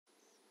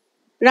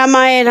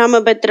Ramaya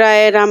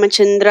Ramabhadraya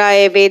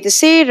Ramachandraya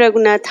Vedase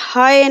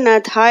Raghunathaya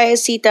Nathaya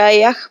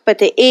Sitayah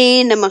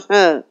Pataye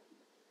Namaha.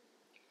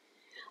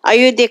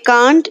 Ayodhya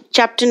Kand,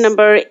 chapter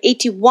number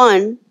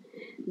 81,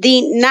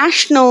 the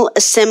National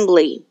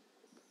Assembly.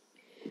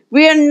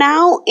 We are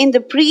now in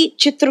the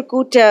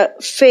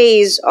pre-Chitrakuta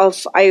phase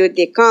of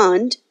Ayodhya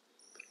Kand.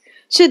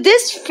 So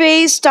this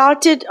phase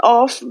started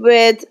off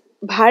with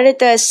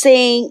Bharatha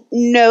saying,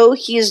 no,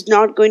 he is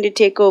not going to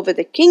take over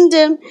the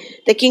kingdom.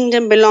 The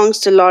kingdom belongs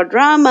to Lord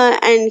Rama,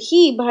 and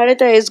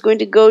Bharatha, is going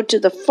to go to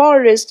the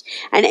forest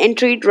and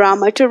entreat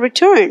Rama to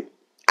return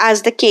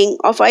as the king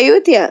of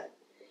Ayodhya.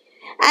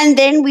 And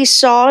then we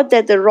saw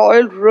that the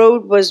royal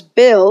road was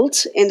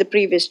built in the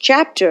previous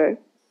chapter.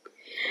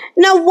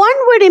 Now one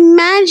would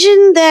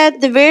imagine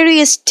that the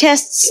various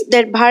tests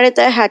that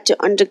Bharatha had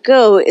to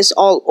undergo is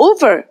all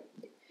over.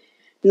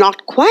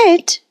 Not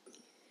quite.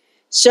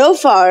 So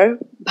far,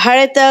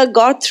 Bharata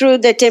got through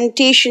the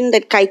temptation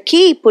that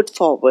Kaikeyi put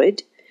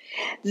forward.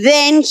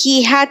 Then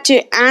he had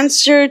to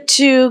answer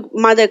to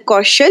Mother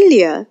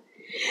Kaushalya.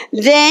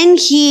 Then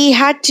he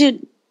had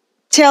to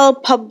tell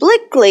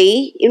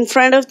publicly in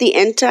front of the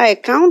entire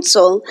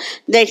council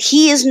that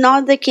he is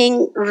not the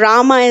king,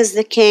 Rama is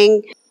the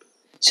king.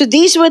 So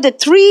these were the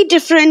three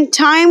different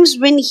times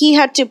when he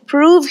had to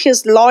prove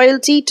his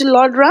loyalty to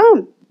Lord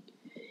Ram.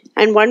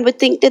 And one would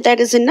think that that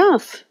is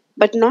enough,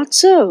 but not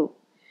so.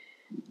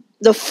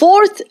 The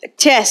fourth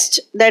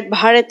test that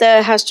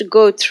Bharata has to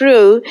go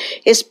through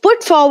is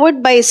put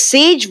forward by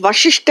Sage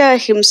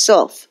Vasistha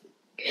himself.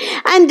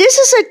 And this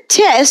is a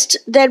test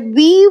that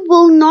we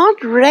will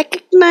not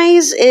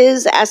recognize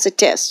as a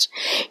test.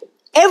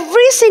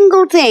 Every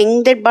single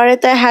thing that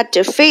Bharata had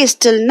to face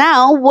till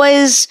now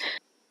was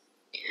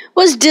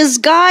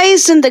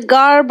disguised in the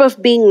garb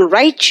of being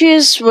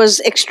righteous, was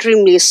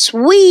extremely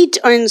sweet,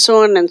 and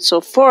so on and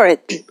so forth.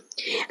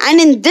 And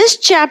in this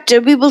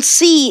chapter, we will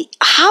see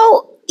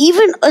how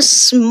even a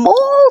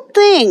small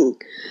thing,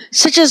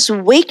 such as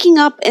waking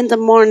up in the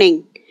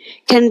morning,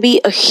 can be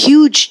a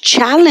huge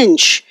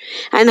challenge,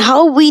 and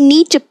how we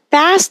need to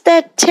pass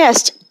that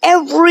test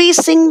every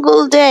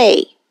single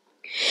day.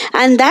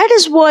 And that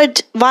is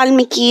what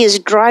Valmiki is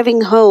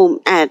driving home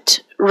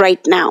at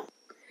right now.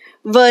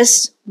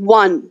 Verse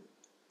 1.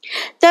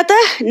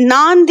 Tatah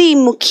nandi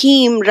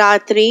mukhim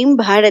ratrim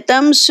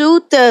bharatam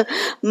sutta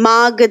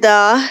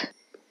magada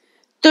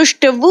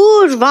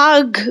Tushtavur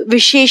Vag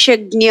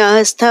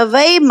Visheshagnya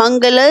Sthavai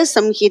Mangala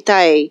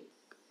Samhitai.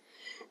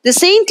 The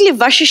saintly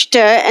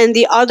Vasistha and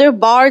the other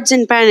bards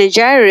and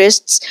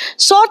panegyrists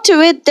saw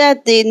to it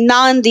that the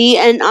Nandi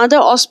and other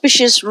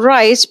auspicious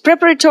rites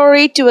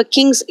preparatory to a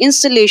king's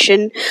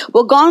installation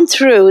were gone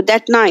through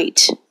that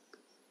night.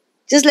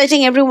 Just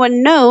letting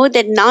everyone know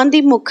that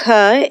Nandi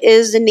Mukha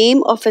is the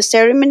name of a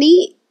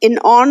ceremony in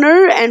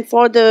honor and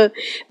for the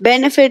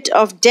benefit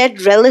of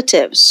dead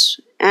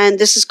relatives. And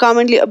this is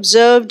commonly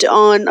observed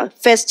on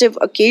festive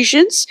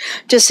occasions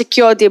to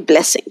secure their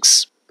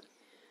blessings.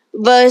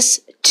 Verse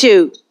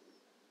 2.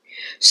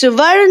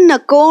 Suvarna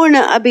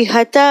kona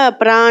abhihata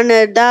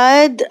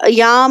pranadad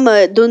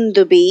yama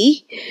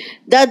dundubi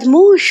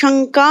dadmu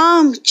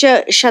shankam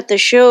cha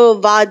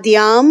shatasho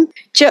vadyam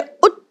cha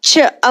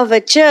ucha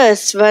avacha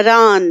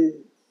svaran.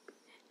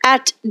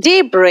 At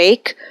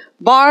daybreak,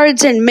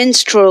 bards and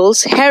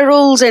minstrels,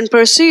 heralds and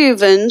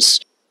pursuivants,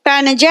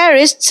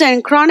 panegyrists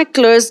and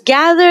chroniclers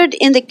gathered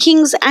in the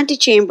king's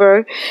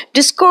antechamber,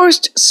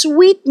 discoursed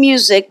sweet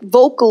music,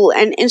 vocal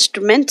and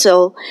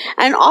instrumental,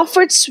 and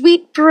offered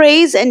sweet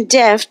praise and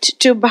deft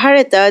to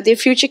Bharata, their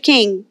future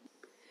king.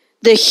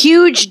 The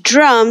huge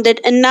drum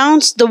that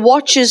announced the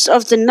watches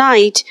of the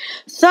night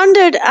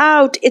thundered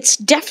out its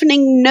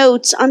deafening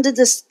notes under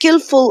the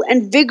skillful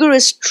and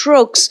vigorous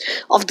strokes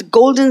of the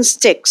golden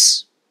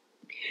sticks.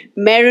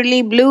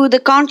 Merrily blew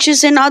the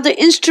conches and other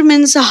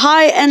instruments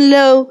high and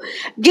low,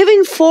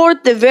 giving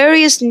forth the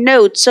various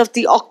notes of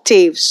the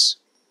octaves.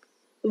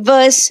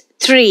 Verse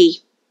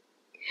 3.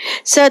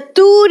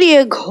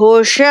 Saturya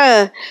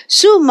ghosha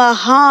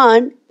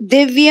sumahan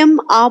divyam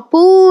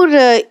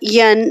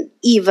apurayan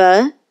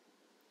iva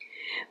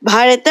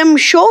bharatam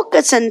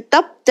shoka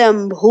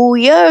santaptam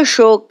bhuya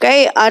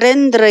shokai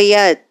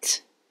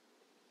arandrayat.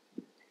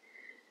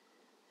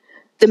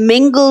 The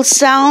mingled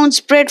sound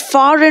spread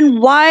far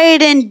and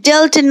wide and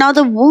dealt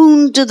another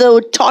wound to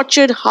the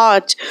tortured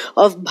heart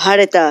of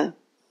Bharata.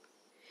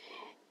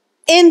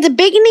 In the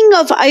beginning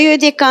of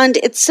Ayodhya Kand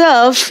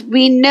itself,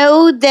 we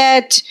know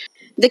that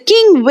the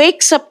king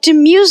wakes up to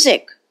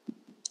music.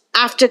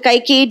 After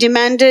Kaikeyi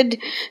demanded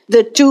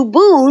the two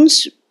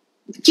boons,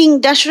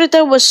 King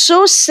Dasaratha was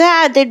so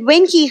sad that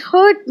when he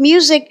heard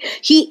music,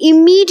 he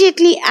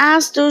immediately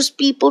asked those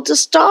people to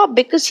stop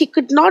because he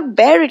could not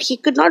bear it. He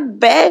could not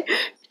bear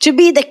to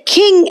be the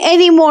king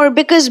anymore,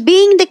 because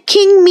being the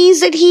king means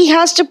that he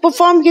has to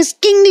perform his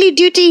kingly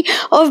duty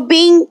of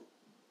being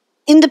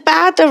in the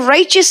path of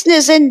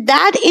righteousness, and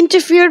that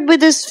interfered with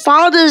his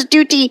father's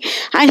duty,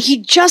 and he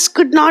just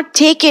could not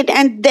take it,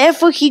 and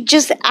therefore he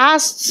just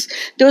asks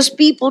those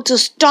people to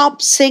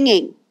stop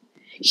singing.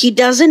 He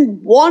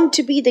doesn't want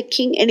to be the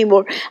king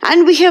anymore.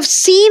 And we have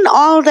seen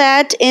all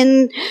that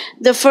in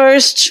the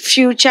first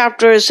few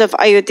chapters of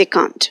Ayodhya.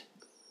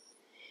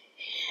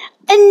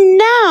 And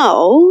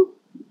now,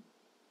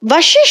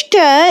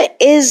 Vasistha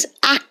is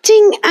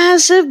acting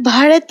as if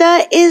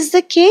Bharata is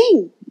the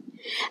king.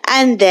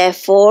 And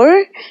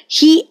therefore,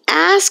 he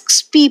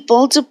asks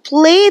people to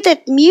play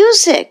that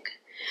music.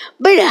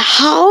 But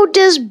how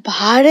does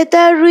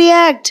Bharata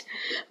react?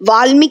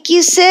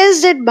 Valmiki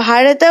says that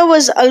Bharata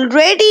was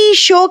already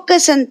shoka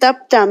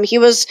santaptam. He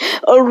was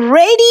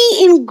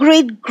already in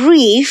great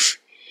grief.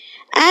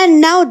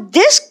 And now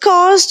this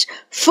caused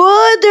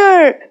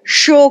further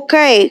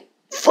shokai,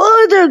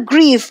 further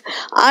grief.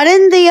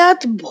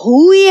 Arandayat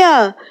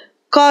bhuya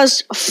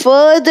caused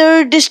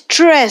further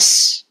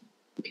distress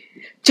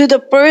to the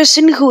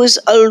person who is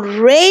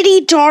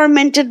already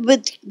tormented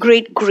with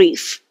great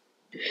grief.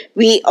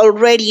 We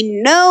already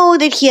know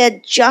that he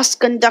had just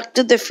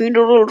conducted the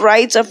funeral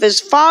rites of his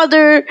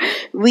father.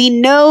 We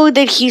know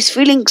that he's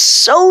feeling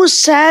so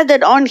sad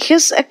that on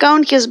his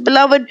account his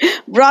beloved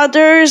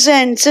brothers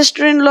and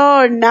sister-in-law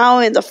are now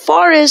in the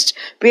forest.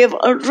 We have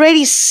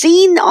already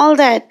seen all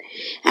that.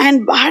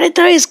 And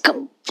Bharata is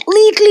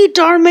completely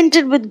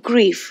tormented with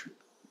grief.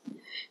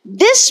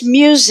 This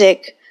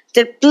music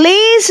that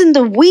plays in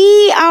the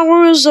wee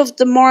hours of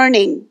the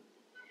morning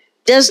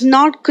does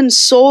not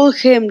console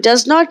him,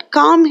 does not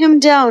calm him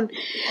down.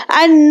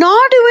 And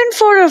not even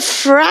for a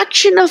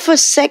fraction of a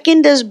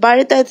second does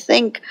Bharata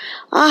think,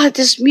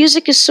 this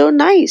music is so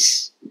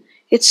nice.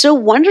 It's so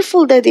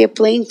wonderful that they are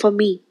playing for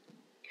me.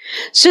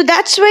 So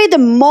that's why the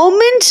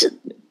moment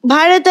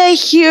Bharata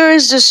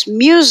hears this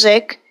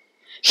music,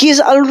 he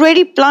is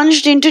already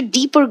plunged into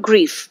deeper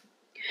grief.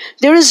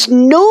 There is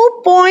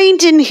no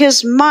point in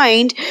his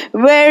mind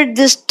where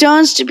this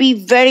turns to be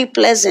very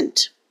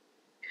pleasant.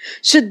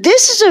 So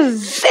this is a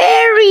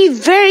very,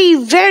 very,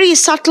 very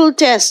subtle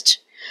test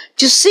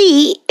to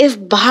see if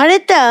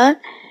Bharata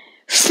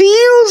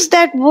feels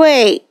that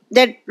way,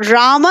 that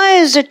Rama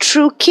is a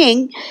true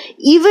king,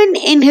 even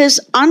in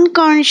his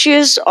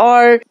unconscious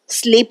or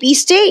sleepy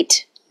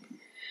state.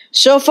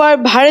 So far,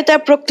 Bharata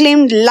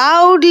proclaimed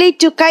loudly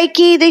to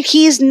Kaikeyi that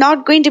he is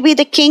not going to be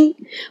the king,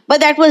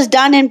 but that was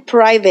done in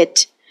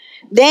private.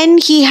 Then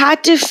he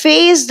had to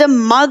face the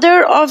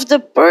mother of the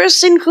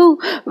person who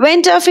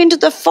went off into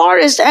the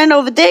forest, and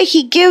over there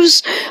he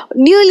gives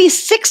nearly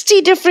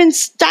 60 different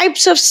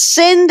types of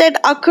sin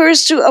that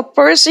occurs to a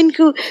person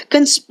who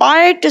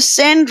conspired to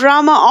send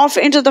Rama off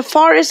into the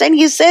forest, and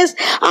he says,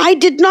 I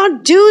did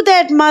not do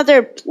that,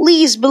 mother,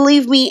 please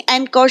believe me.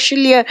 And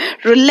Kaushalya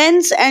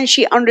relents and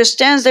she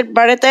understands that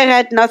Bharata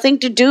had nothing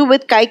to do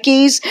with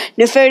Kaikeyi's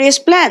nefarious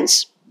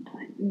plans.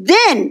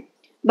 Then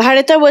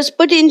Bharata was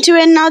put into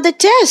another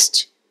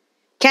test.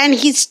 Can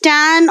he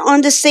stand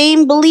on the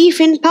same belief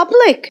in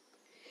public?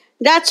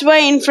 That's why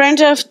in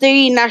front of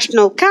the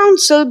National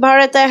Council,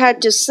 Bharata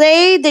had to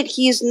say that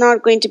he is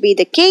not going to be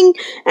the king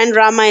and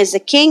Rama is the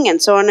king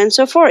and so on and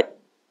so forth.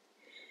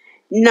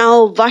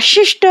 Now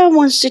Vasistha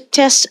wants to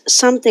test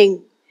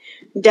something.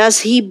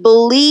 Does he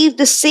believe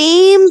the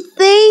same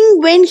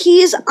thing when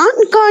he is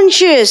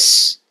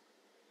unconscious?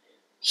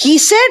 He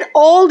said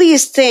all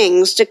these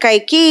things to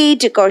Kaikeyi,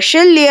 to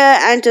Kaushalya,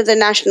 and to the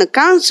National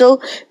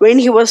Council when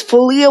he was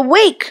fully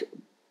awake.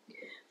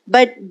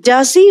 But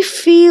does he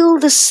feel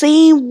the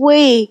same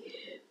way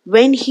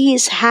when he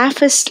is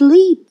half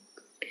asleep?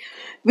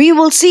 We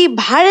will see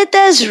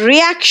Bharata's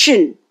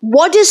reaction.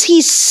 What does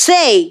he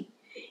say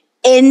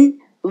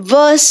in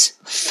verse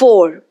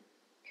 4?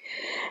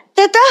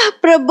 Tatah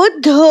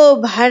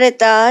prabuddho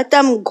Bharata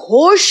tam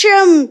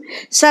ghosham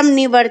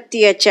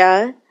samnivartya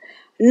cha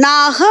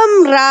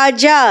Naham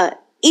Raja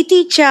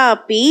iti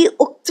chapi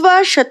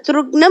uktva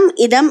Shatrugnam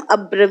idam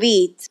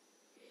abravit.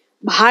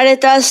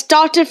 Bharata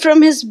started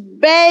from his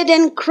bed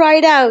and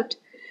cried out,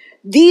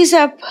 These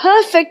are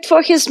perfect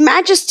for his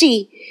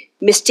majesty.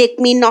 Mistake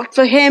me not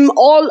for him,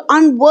 all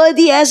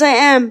unworthy as I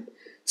am.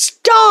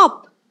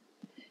 Stop!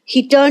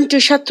 He turned to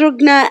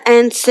Shatrughna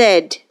and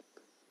said,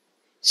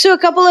 so a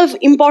couple of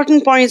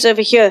important points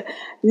over here.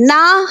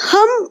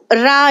 Naham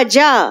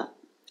Raja.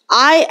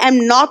 I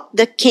am not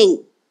the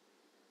king.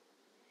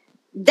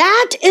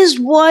 That is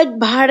what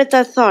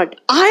Bharata thought.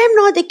 I am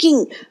not the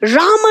king.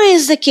 Rama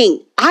is the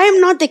king. I am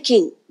not the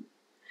king.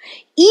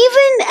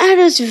 Even at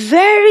his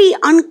very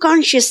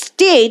unconscious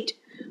state,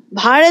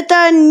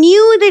 Bharata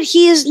knew that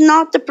he is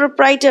not the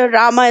proprietor.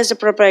 Rama is the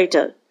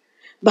proprietor.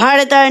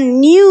 Bharata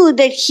knew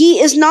that he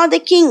is not the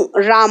king.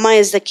 Rama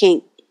is the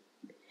king.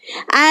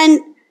 And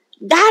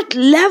that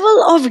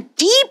level of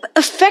deep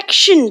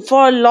affection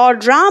for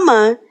Lord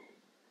Rama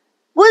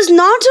was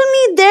not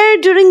only there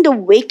during the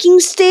waking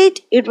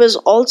state, it was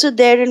also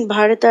there in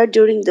Bharata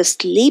during the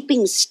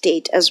sleeping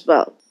state as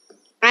well.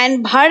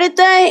 And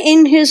Bharata,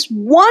 in his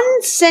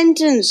one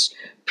sentence,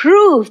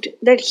 proved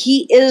that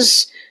he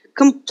is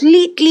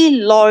completely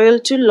loyal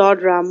to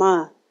Lord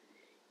Rama.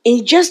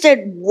 In just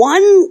that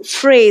one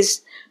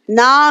phrase,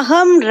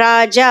 Naham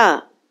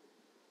Raja,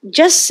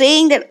 just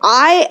saying that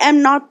I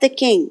am not the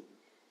king,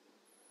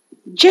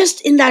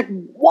 Just in that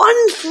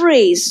one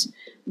phrase,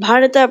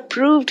 Bharata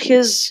proved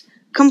his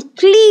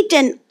complete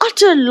and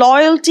utter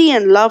loyalty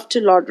and love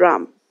to Lord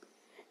Ram.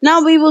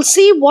 Now we will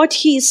see what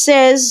he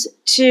says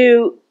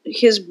to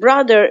his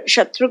brother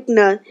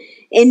Shatrughna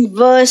in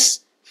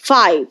verse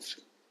 5.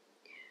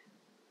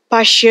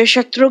 Pashya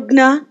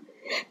Shatrughna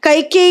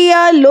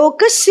Kaikeya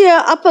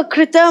lokasya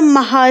apakrita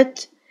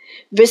mahat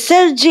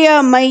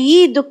visarjya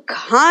mayi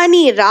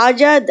dukkhani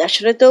raja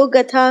Dasaratho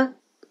gatha.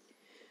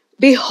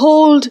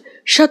 Behold,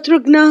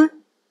 Shatrughna,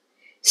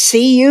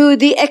 see you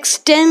the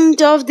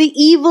extent of the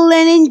evil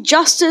and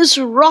injustice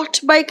wrought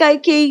by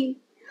Kaikeyi.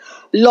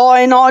 Law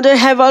and order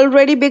have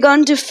already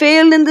begun to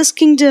fail in this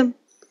kingdom.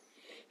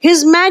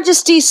 His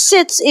Majesty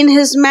sits in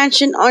his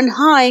mansion on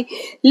high,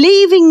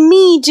 leaving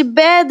me to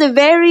bear the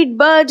varied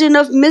burden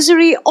of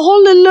misery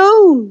all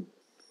alone.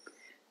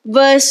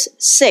 Verse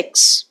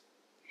 6.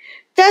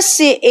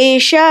 Tasya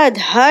esha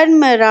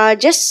dharma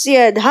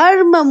rajasya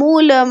dharma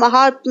mula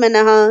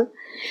mahatmanah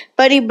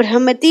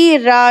paribhramati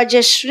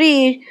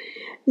rajashri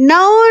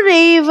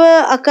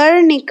naureva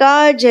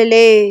akarnika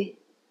jale.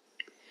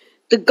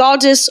 The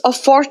goddess of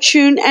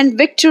fortune and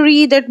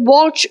victory that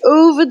watch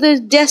over the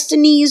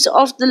destinies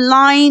of the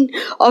line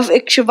of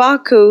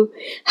Ikshvaku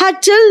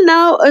had till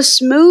now a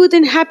smooth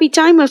and happy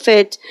time of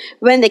it,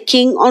 when the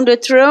king on the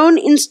throne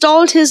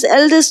installed his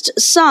eldest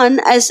son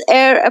as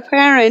heir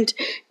apparent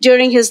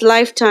during his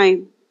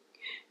lifetime.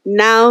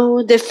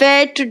 Now the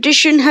fair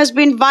tradition has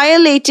been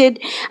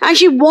violated, and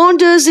she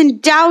wanders in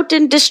doubt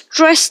and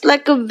distress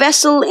like a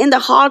vessel in the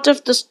heart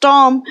of the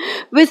storm,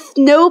 with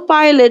no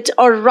pilot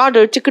or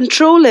rudder to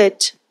control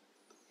it.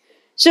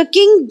 So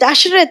King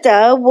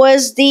Dasaratha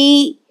was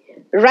the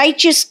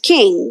righteous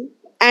king,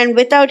 and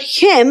without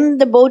him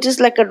the boat is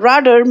like a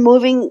rudder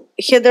moving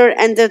hither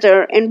and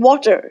thither in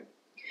water.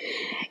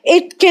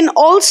 It can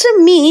also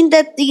mean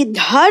that the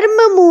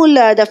Dharma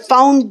Mula, the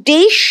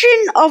foundation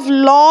of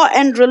law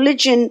and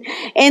religion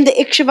in the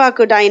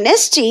Ikshvaku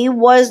dynasty,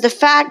 was the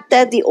fact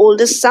that the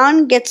oldest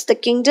son gets the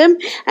kingdom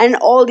and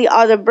all the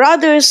other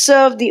brothers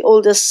serve the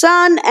oldest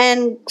son,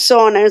 and so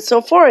on and so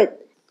forth.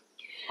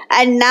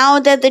 And now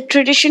that the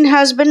tradition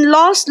has been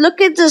lost, look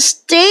at the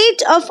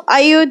state of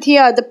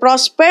Ayodhya. The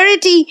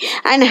prosperity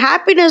and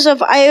happiness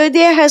of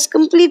Ayodhya has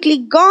completely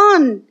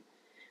gone,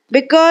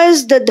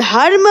 because the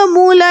Dharma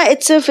Mula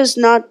itself is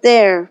not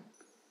there.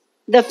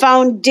 The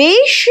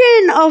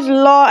foundation of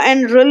law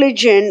and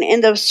religion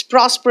in the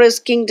prosperous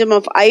kingdom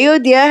of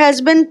Ayodhya has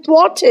been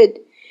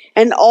thwarted,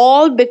 and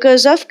all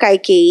because of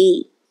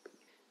Kaikeyi.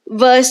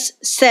 Verse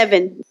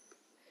 7.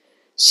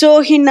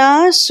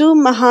 Sohina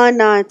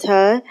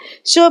sumahanatha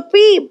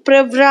sopi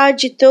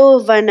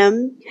pravrajito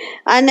vanam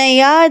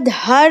anaya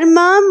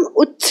dharmam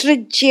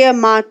utsrijya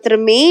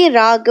matrame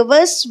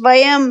ragavas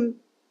vayam.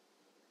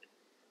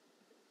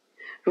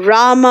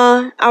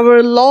 Rama,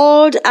 our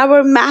Lord,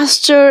 our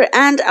Master,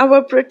 and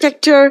our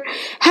Protector,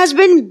 has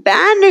been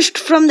banished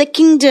from the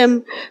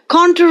kingdom,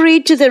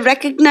 contrary to the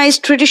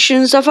recognized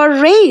traditions of our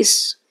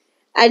race.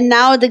 And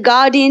now the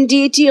guardian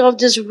deity of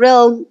this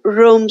realm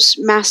roams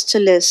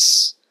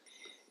masterless.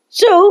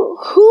 So,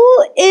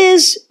 who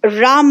is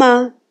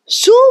Rama?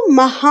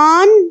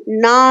 Sumahan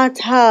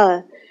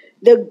Natha,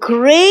 the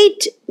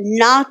great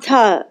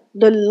Natha,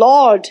 the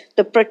Lord,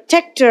 the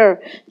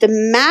Protector, the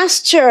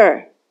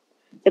Master,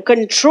 the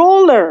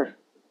controller.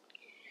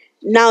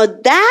 Now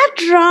that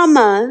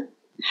Rama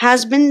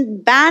has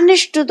been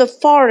banished to the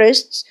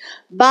forests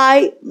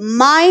by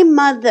my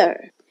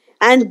mother.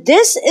 And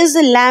this is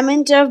the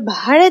lament of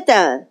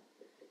Bharata.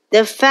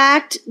 The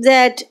fact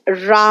that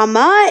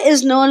Rama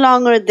is no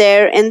longer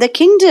there in the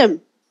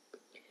kingdom.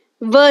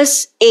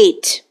 Verse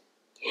 8.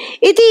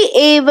 Iti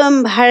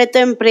evam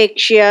bharatam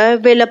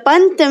prekshya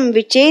vilapantam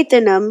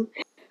vichetanam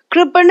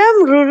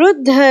kripanam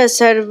ruruddha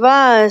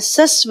sarva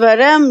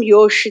sasvaram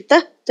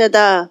yoshita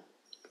tada.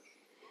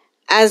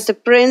 As the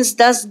prince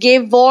thus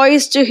gave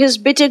voice to his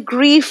bitter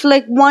grief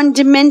like one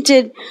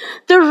demented,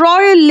 the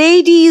royal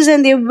ladies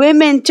and their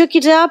women took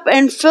it up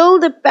and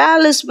filled the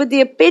palace with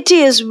their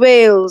piteous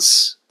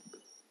wails.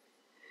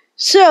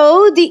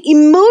 So the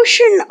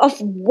emotion of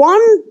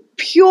one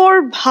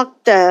pure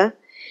bhakta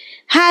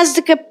has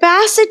the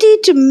capacity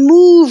to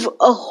move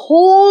a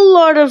whole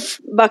lot of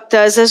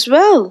bhaktas as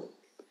well.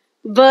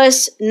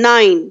 Verse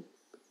 9.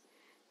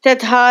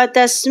 Tatha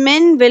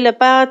tasmin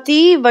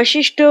vilapati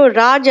Vasishto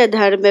raja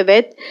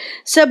dharmavit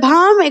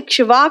sabham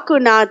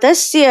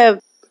ikshvakunathasya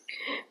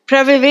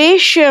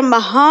pravivesha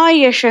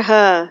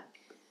mahayashaha.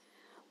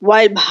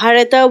 While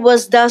Bharata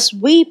was thus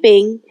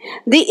weeping,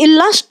 the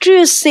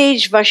illustrious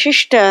sage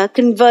Vasistha,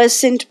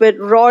 conversant with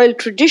royal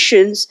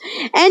traditions,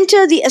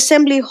 entered the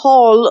assembly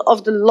hall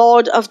of the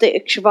Lord of the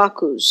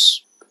Ikshvakus.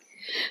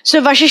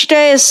 So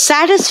Vasistha is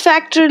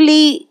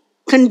satisfactorily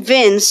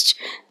convinced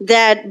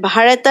that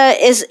Bharata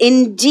is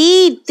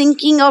indeed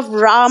thinking of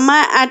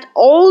Rama at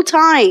all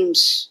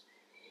times,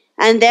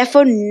 and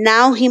therefore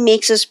now he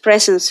makes his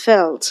presence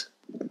felt.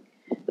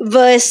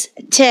 Verse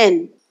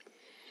 10.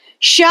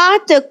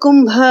 Shata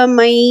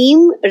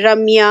kumbhamayim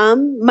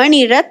ramyam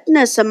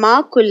maniratna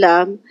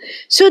samakulam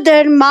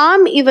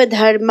sudharmam iva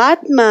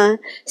dharmatma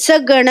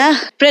sagana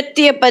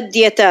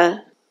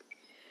pratyapadyata.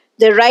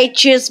 The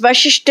righteous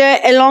Vasistha,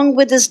 along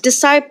with his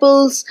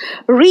disciples,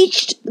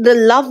 reached the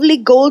lovely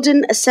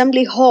golden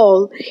assembly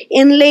hall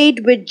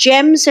inlaid with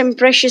gems and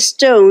precious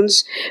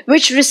stones,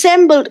 which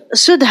resembled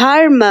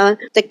Sudharma,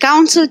 the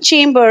council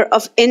chamber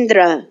of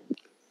Indra.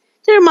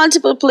 There are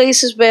multiple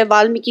places where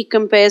Valmiki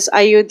compares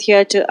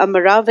Ayodhya to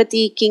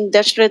Amaravati, King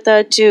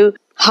Dasaratha to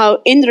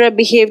how Indra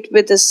behaved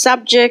with his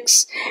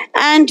subjects,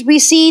 and we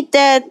see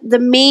that the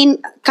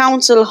main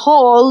council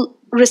hall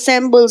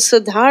resembles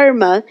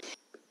Sudharma.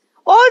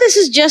 All this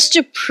is just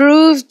to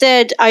prove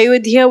that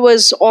Ayodhya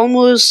was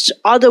almost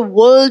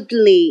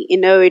otherworldly.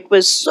 It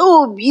was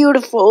so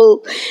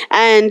beautiful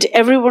and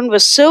everyone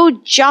was so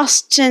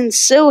just and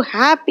so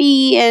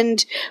happy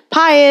and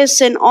pious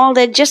and all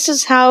that, just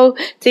as how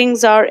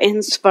things are in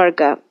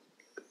Svarga.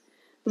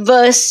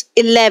 Verse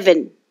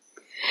 11.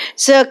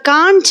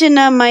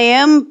 Sakantana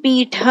mayam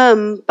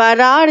pitham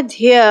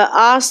parardhya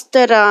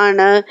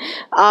astarana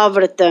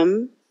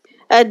avratam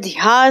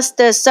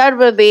adhyasta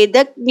sarva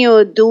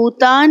vedajño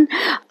dutan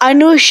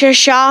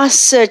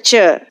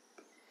anushashasacha.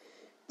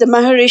 The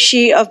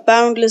Maharishi of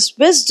boundless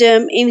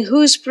wisdom, in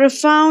whose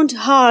profound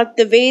heart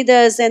the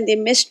Vedas and their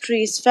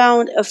mysteries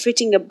found a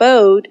fitting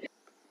abode,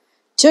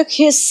 took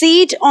his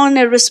seat on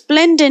a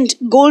resplendent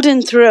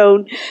golden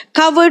throne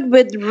covered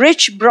with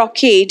rich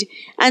brocade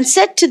and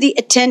said to the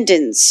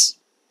attendants.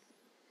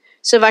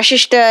 So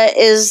Vasistha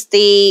is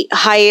the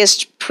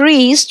highest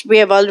priest. We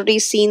have already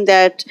seen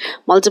that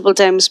multiple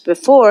times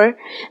before.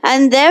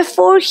 And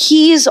therefore,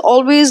 he is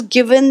always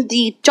given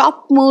the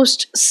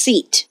topmost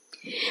seat.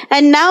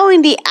 And now,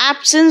 in the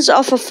absence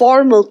of a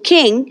formal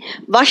king,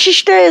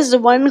 Vasistha is the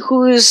one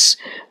who is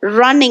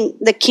running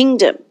the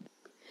kingdom.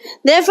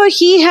 Therefore,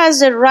 he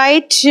has a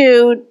right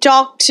to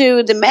talk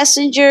to the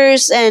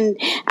messengers and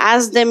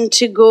ask them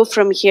to go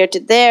from here to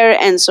there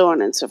and so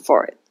on and so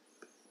forth.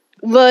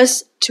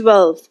 Verse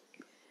 12.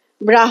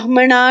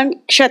 Brahmanan,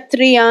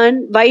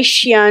 Kshatriyan,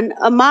 Vaishyan,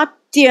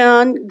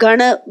 Amatyan,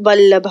 Gana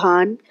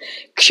Vallabhan,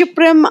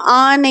 Kshipram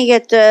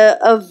Anayata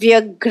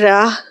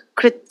Avyagrah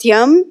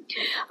Krityam,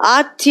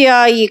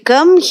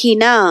 Atyayikam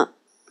Hina.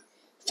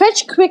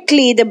 Fetch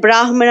quickly the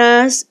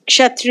Brahmanas,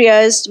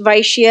 Kshatriyas,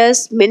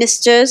 Vaishyas,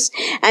 ministers,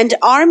 and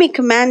army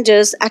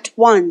commanders at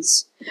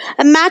once.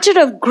 A matter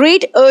of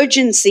great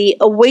urgency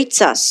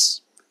awaits us.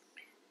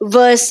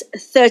 Verse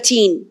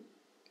 13.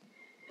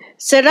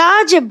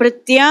 Saraja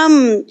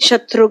Brityam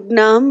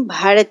Shatrugnam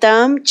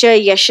Bharatam cha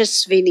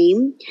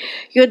Yashasvinim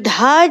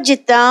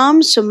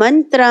Yudhajitam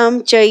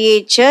Sumantram cha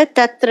Yecha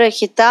Tatra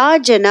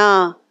Hita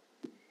Jana.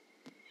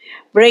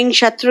 Bring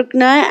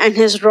Shatrughna and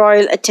his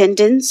royal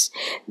attendants,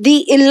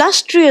 the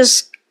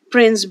illustrious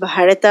Prince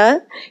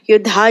Bharatha,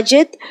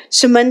 Yudhajit,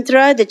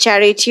 Sumantra the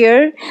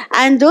charioteer,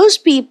 and those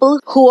people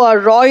who are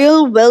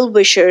royal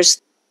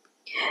well-wishers.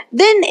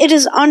 Then it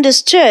is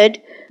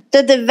understood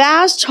that the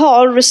vast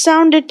hall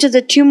resounded to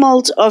the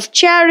tumult of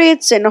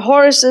chariots and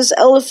horses,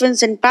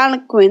 elephants and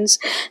palanquins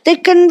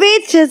that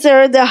conveyed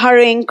thither the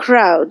hurrying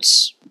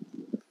crowds.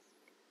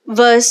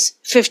 Verse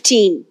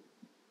 15.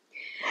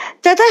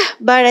 Tatah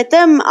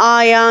Bharatam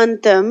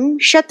Ayantam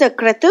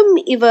Shatakratam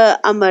Iva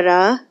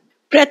Amara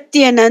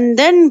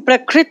Pratyanandan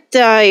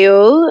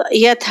Prakritayo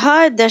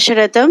Yatha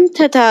Dasaratham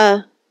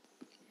Tata.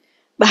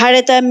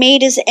 Bharata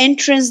made his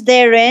entrance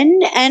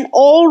therein, and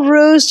all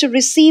rose to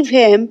receive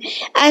him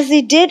as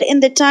they did in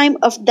the time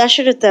of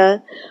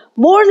Dasaratha,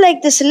 more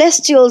like the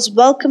celestials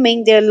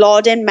welcoming their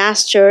lord and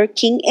master,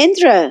 King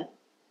Indra.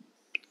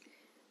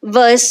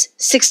 Verse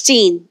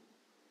 16.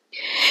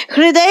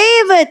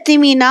 Hridayava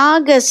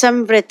timinaga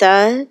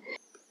samvrita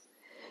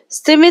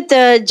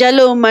stimita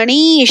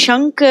jalomani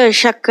shankar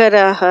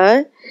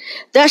shakaraha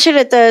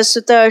Dasaratha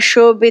sutta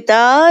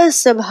shobita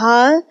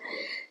sabha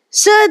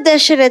Sa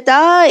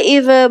Dasaratha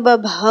iva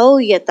babhau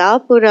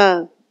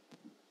yatapura.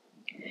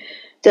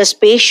 The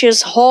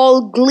spacious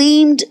hall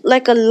gleamed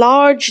like a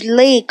large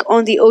lake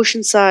on the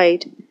ocean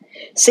side.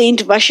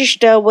 Saint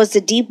Vasistha was the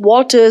deep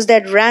waters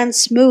that ran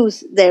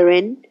smooth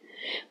therein.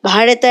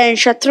 Bharata and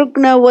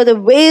Shatrughna were the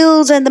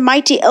whales and the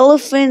mighty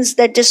elephants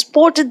that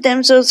disported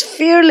themselves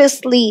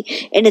fearlessly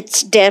in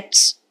its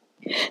depths.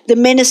 The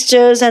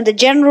ministers and the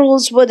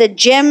generals were the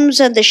gems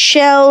and the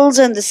shells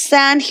and the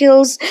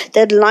sandhills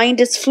that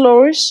lined its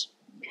floors.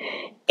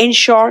 In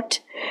short,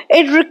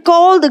 it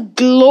recalled the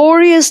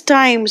glorious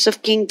times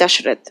of King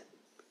Dasaratha.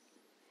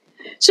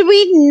 So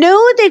we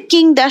know that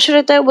King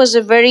Dasaratha was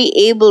a very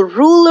able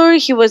ruler.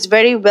 He was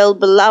very well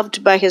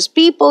beloved by his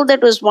people.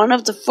 That was one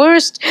of the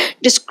first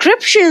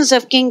descriptions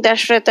of King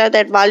Dasaratha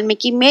that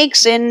Valmiki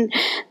makes in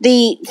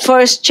the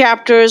first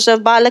chapters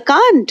of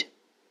Balakand.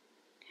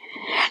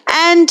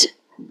 And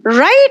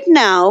Right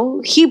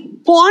now, he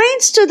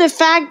points to the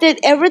fact that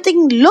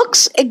everything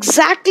looks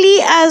exactly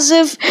as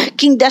if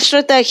King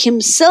Dasaratha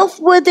himself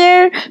were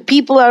there.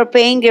 People are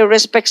paying their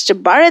respects to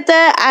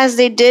Bharatha as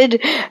they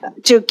did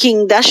to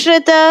King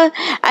Dasaratha,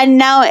 and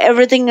now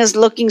everything is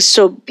looking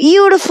so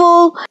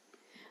beautiful.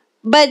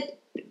 But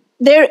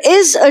there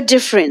is a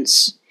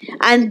difference,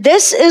 and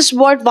this is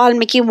what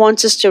Valmiki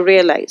wants us to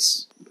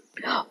realize.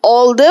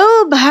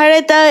 Although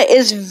Bharata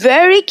is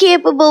very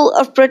capable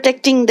of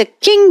protecting the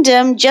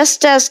kingdom,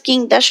 just as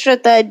King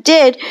Dasaratha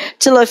did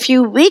till a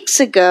few weeks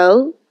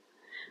ago,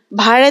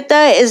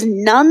 Bharata is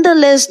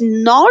nonetheless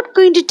not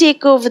going to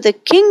take over the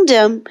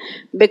kingdom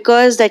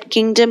because that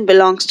kingdom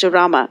belongs to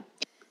Rama.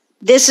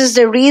 This is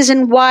the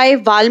reason why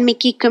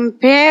Valmiki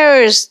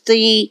compares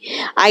the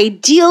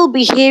ideal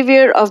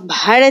behavior of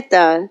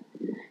Bharata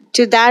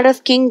to that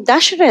of King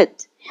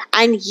Dasharath.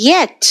 And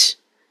yet,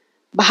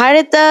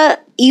 Bharata,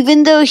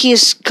 even though he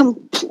is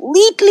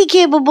completely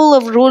capable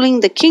of ruling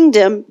the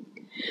kingdom,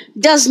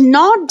 does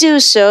not do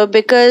so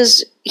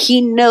because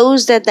he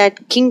knows that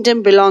that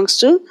kingdom belongs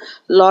to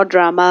Lord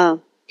Rama.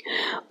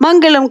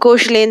 Mangalam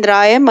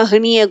Koshalendraya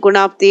Mahaniya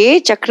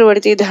Gunapte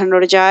Chakravarti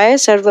Dhanurjaya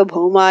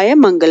Sarvabhaumaya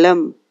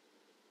Mangalam.